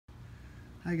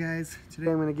Hi guys, today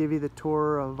I'm going to give you the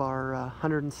tour of our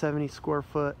 170 square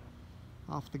foot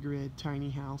off the grid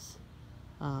tiny house.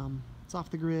 It's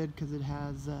off the grid because it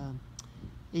has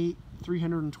 8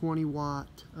 320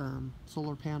 watt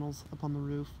solar panels up on the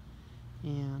roof,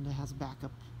 and it has a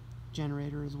backup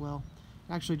generator as well.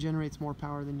 It actually generates more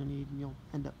power than you need, and you'll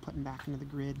end up putting back into the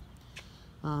grid.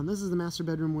 This is the master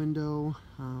bedroom window.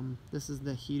 This is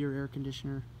the heater, air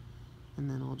conditioner, and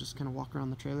then I'll just kind of walk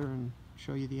around the trailer and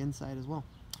show you the inside as well.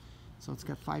 So it's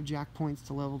got 5 jack points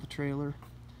to level the trailer.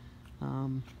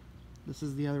 This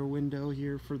is the other window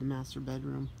here for the master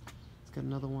bedroom. It's got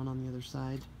another one on the other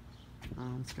side.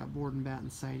 It's got board and batten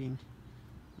siding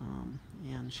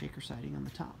and shaker siding on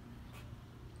the top.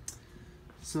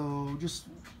 So just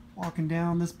walking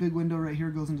down, this big window right here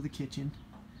goes into the kitchen.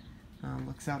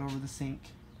 Looks out over the sink.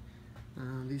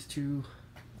 These two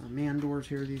man doors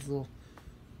here, these little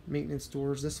maintenance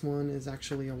doors. This one is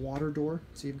actually a water door,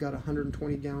 so you've got a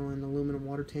 120 gallon aluminum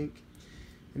water tank,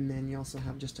 and then you also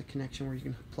have just a connection where you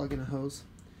can plug in a hose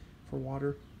for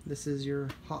water. This is your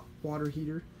hot water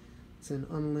heater. It's an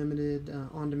unlimited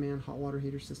on-demand hot water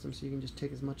heater system, so you can just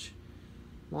take as much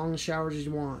long showers as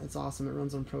you want. It's awesome. It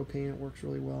runs on propane. It works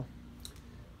really well.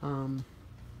 Got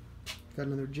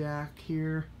another jack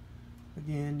here.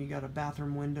 Again, you got a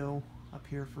bathroom window up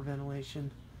here for ventilation.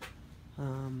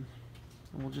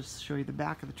 And we'll just show you the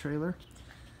back of the trailer.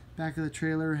 Back of the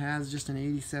trailer has just an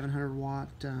 8700 watt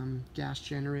gas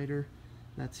generator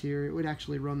that's here. It would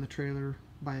actually run the trailer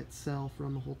by itself,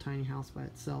 run the whole tiny house by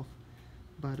itself,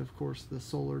 but of course the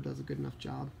solar does a good enough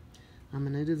job.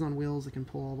 And it is on wheels. It can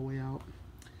pull all the way out.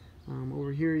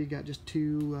 Over here you got just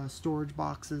 2 storage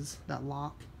boxes that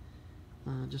lock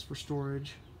just for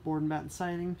storage. Board and batten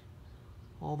siding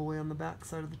all the way on the back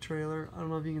side of the trailer. I don't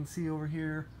know if you can see over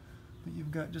here, but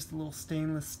you've got just a little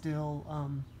stainless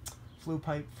steel flue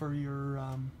pipe for your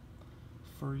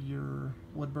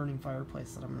wood burning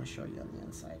fireplace that I'm going to show you on the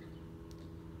inside.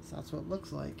 So that's what it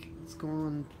looks like. Let's go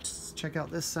and check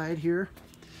out this side here.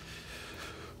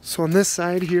 So on this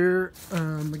side here,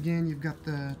 again, you've got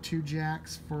the 2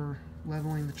 jacks for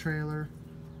leveling the trailer,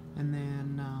 and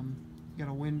then you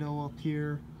got a window up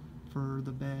here for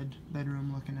the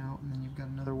bedroom looking out, and then you've got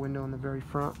another window in the very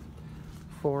front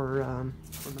for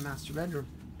the master bedroom.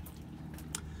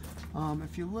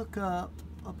 If you look up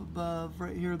above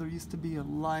right here, there used to be a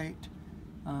light.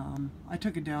 I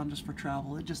took it down just for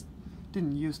travel. It just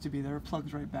didn't used to be there. It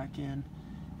plugs right back in.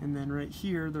 And then right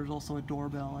here there's also a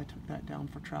doorbell. I took that down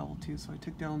for travel too. So I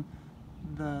took down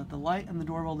the light and the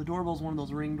doorbell. The doorbell is one of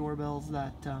those ring doorbells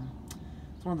that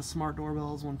it's one of the smart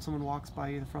doorbells. When someone walks by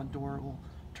you, the front door, it will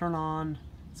turn on,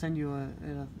 send you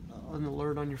an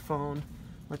alert on your phone,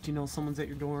 let you know someone's at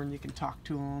your door, and you can talk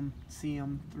to them, see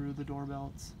them through the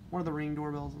doorbell. It's one of the ring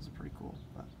doorbells. Those are pretty cool.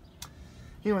 But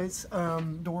anyways,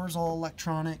 doors all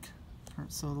electronic,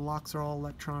 so the locks are all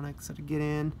electronic. So to get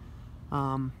in,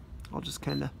 I'll just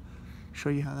kind of show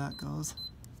you how that goes.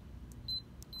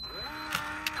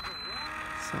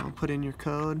 So put in your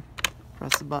code,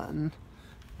 press the button,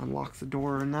 unlocks the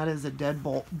door, and that is a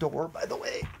deadbolt door, by the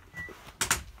way.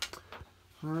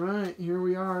 Alright, here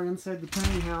we are inside the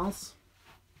tiny house.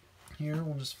 Here,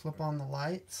 we'll just flip on the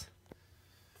lights.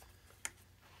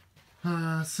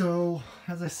 So,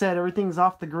 as I said, everything's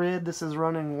off the grid. This is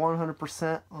running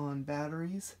 100% on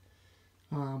batteries,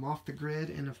 off the grid,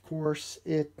 and of course,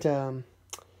 it can't.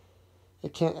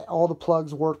 All the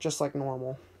plugs work just like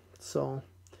normal. So,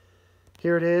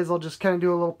 here it is. I'll just kind of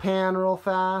do a little pan real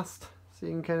fast, so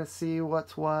you can kind of see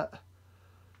what's what.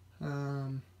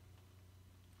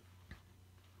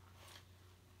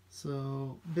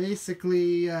 So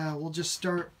basically, we'll just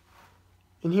start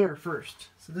in here first.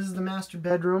 So this is the master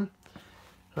bedroom.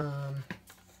 Flip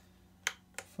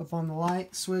on the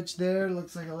light switch there.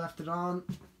 Looks like I left it on.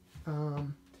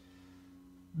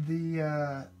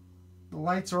 The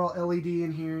lights are all LED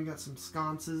in here. You got some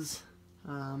sconces.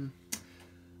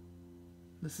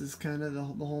 This is kind of the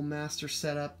whole master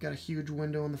setup. Got a huge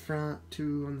window in the front,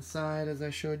 2 on the side, as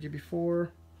I showed you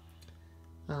before.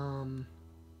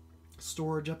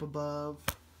 Storage up above,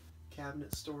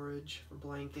 cabinet storage for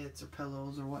blankets or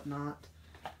pillows or whatnot.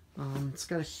 It's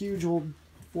got a huge old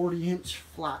 40-inch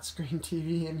flat screen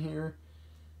TV in here,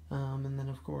 and then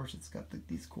of course it's got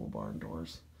these cool barn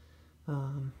doors.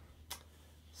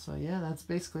 So yeah, that's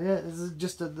basically it. This is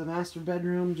just the master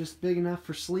bedroom, just big enough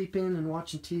for sleeping and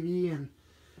watching TV and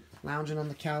lounging on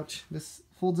the couch. This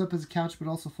folds up as a couch, but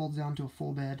also folds down to a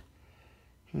full bed,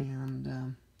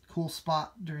 and cool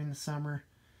spot during the summer,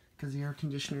 because the air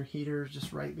conditioner heater is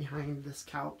just right behind this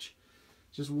couch.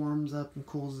 Just warms up and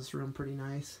cools this room pretty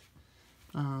nice.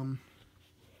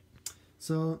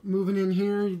 So moving in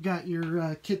here, you've got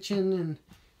your kitchen and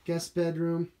guest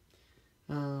bedroom.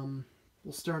 We'll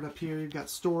start up here. You've got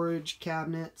storage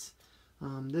cabinets.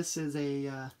 This is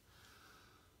a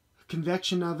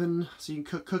convection oven, so you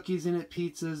can cook cookies in it,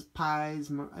 pizzas,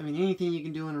 pies. I mean, anything you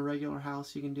can do in a regular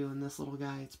house, you can do in this little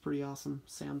guy. It's pretty awesome.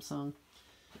 Samsung.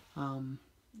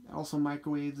 Also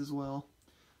microwaves as well.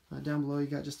 Down below, you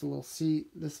got just a little seat.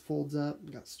 This folds up.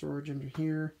 You got storage under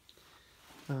here.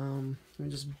 Let me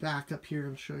just back up here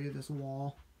and show you this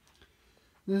wall.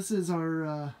 This is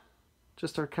our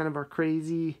just our kind of our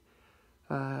crazy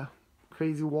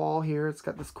wall here. It's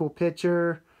got this cool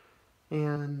picture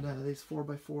and these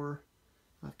 4x4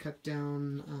 cut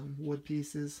down wood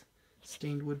pieces,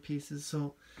 stained wood pieces.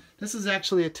 So this is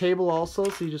actually a table also.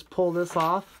 So you just pull this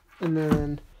off, and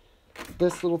then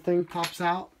this little thing pops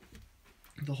out.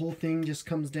 The whole thing just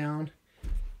comes down.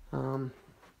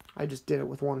 I just did it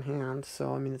with one hand,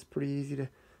 so I mean it's pretty easy to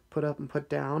put up and put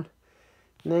down.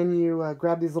 And then you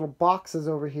grab these little boxes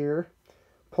over here,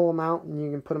 pull them out, and you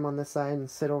can put them on this side and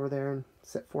sit over there and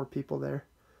sit 4 people there,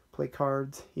 play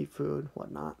cards, eat food,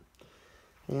 whatnot.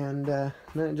 And then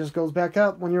it just goes back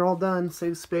up when you're all done,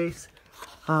 saves space.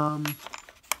 And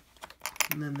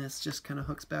then this just kind of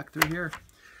hooks back through here.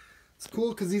 It's cool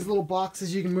because these little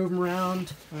boxes, you can move them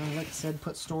around. Like I said,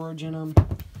 put storage in them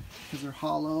because they're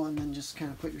hollow, and then just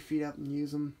kind of put your feet up and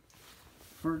use them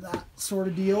for that sort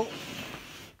of deal.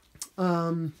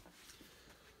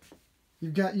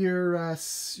 You've got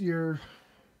your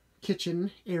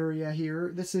kitchen area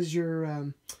here. This is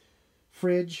your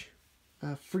fridge,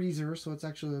 freezer, so it's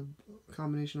actually a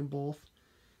combination of both.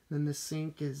 And then this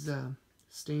sink is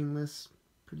stainless,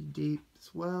 pretty deep as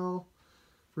well.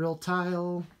 Real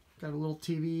tile. Got a little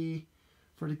TV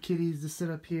for the kiddies to sit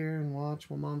up here and watch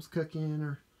while mom's cooking.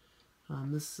 Or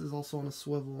this is also on a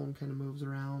swivel and kind of moves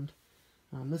around.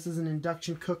 This is an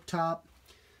induction cooktop.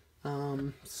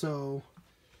 So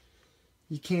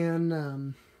you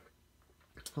can,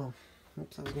 oh,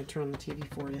 oops, I was going to turn on the TV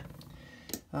for you.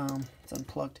 It's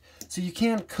unplugged. So you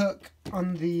can cook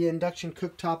on the induction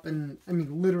cooktop in, I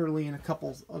mean, literally in a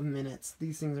couple of minutes.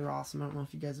 These things are awesome. I don't know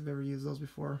if you guys have ever used those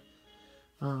before.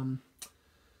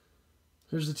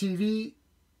 There's the TV.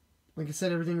 Like I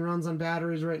said, everything runs on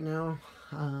batteries right now.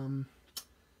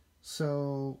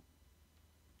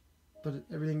 But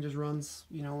everything just runs,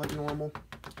 you know, like normal.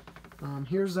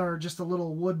 Here's our just a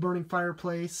little wood burning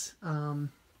fireplace.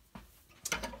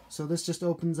 So this just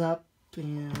opens up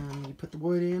and you put the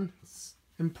wood in. It's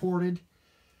imported.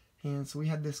 And so we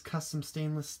had this custom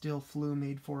stainless steel flue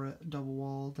made for it, double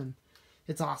walled, and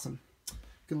it's awesome.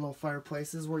 Good little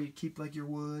fireplace. This is where you keep like your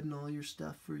wood and all your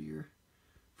stuff for your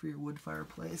wood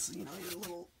fireplace. You know, your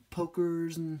little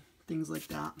pokers and things like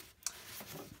that.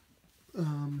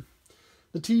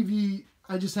 The TV,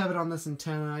 I just have it on this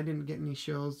antenna. I didn't get any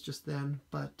shows just then,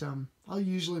 but I'll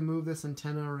usually move this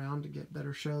antenna around to get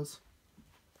better shows.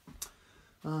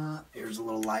 Here's a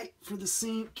little light for the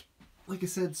sink. Like I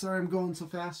said, sorry I'm going so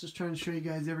fast, just trying to show you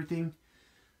guys everything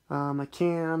I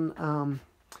can.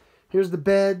 Here's the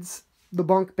beds, the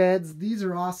bunk beds. These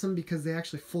are awesome because they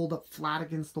actually fold up flat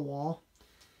against the wall.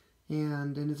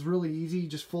 And it's really easy. You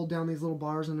just fold down these little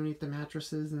bars underneath the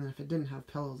mattresses, and if it didn't have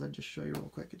pillows, I'd just show you real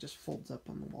quick. It just folds up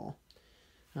on the wall.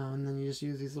 And then you just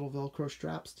use these little Velcro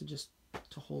straps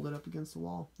to hold it up against the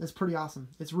wall. It's pretty awesome.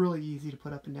 It's really easy to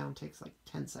put up and down. It takes like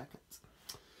 10 seconds.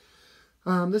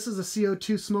 This is a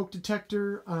CO2 smoke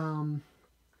detector.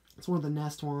 It's one of the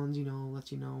Nest ones, you know,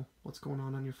 lets you know what's going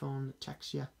on your phone. It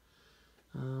texts you.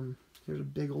 Here's a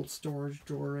big old storage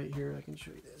drawer right here. I can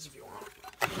show you this if you want.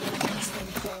 This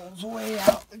thing pulls way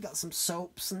out. They've got some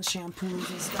soaps and shampoos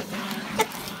and stuff in there.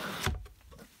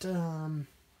 But,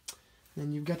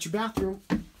 then you've got your bathroom.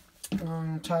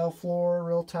 Tile floor,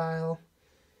 real tile.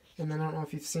 And then I don't know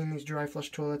if you've seen these dry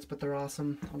flush toilets, but they're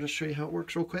awesome. I'll just show you how it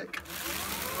works real quick.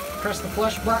 Press the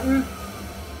flush button.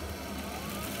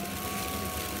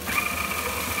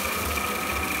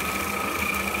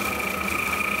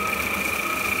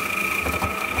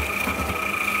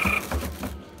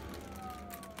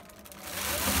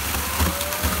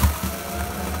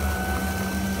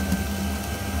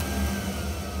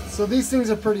 So these things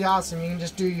are pretty awesome. You can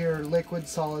just do your liquid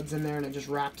solids in there and it just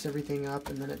wraps everything up,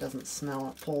 and then it doesn't smell.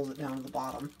 It pulls it down to the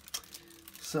bottom.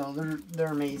 So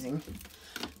they're amazing.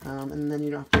 And then you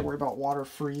don't have to worry about water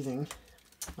freezing.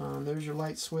 There's your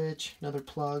light switch, another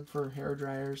plug for hair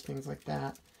dryers, things like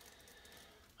that.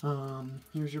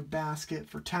 Here's your basket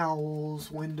for towels,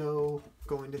 window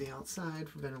going to the outside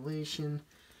for ventilation.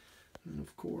 And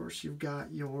of course you've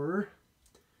got your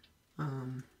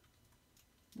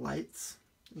lights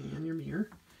and your mirror.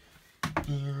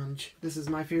 And this is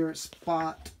my favorite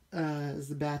spot is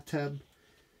the bathtub.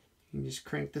 You can just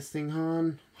crank this thing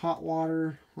on. Hot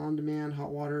water, on demand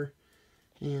hot water.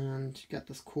 And you got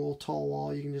this cool tall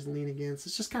wall you can just lean against.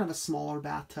 It's just kind of a smaller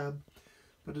bathtub.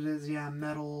 But it is, yeah,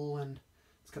 metal, and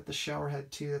it's got the shower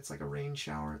head too. That's like a rain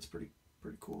shower. It's pretty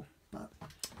cool. But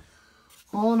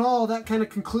all in all, that kind of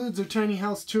concludes our tiny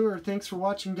house tour. Thanks for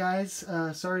watching, guys.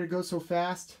 Sorry to go so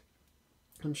fast.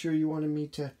 I'm sure you wanted me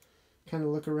to kind of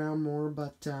look around more,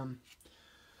 but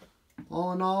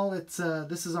all in all, it's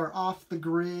this is our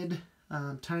off-the-grid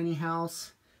tiny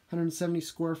house, 170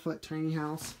 square foot tiny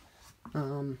house.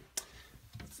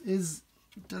 It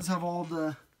does have all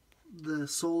the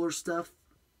solar stuff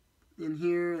in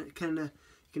here. It kind of, you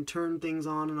can turn things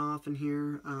on and off in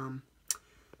here.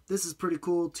 This is pretty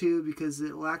cool too because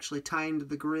it will actually tie into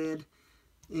the grid,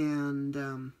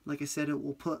 and like I said, it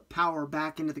will put power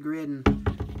back into the grid,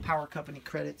 and power company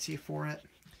credits you for it.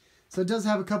 So it does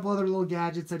have a couple other little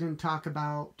gadgets I didn't talk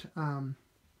about.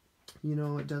 You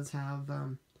know, it does have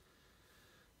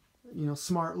you know,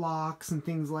 smart locks and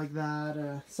things like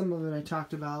that. Some of it I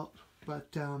talked about,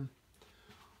 but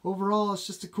overall, it's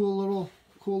just a cool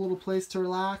little place to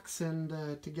relax and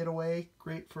to get away.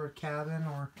 Great for a cabin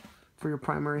or for your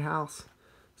primary house.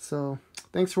 So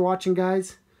thanks for watching,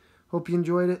 guys. Hope you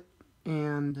enjoyed it,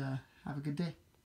 and have a good day.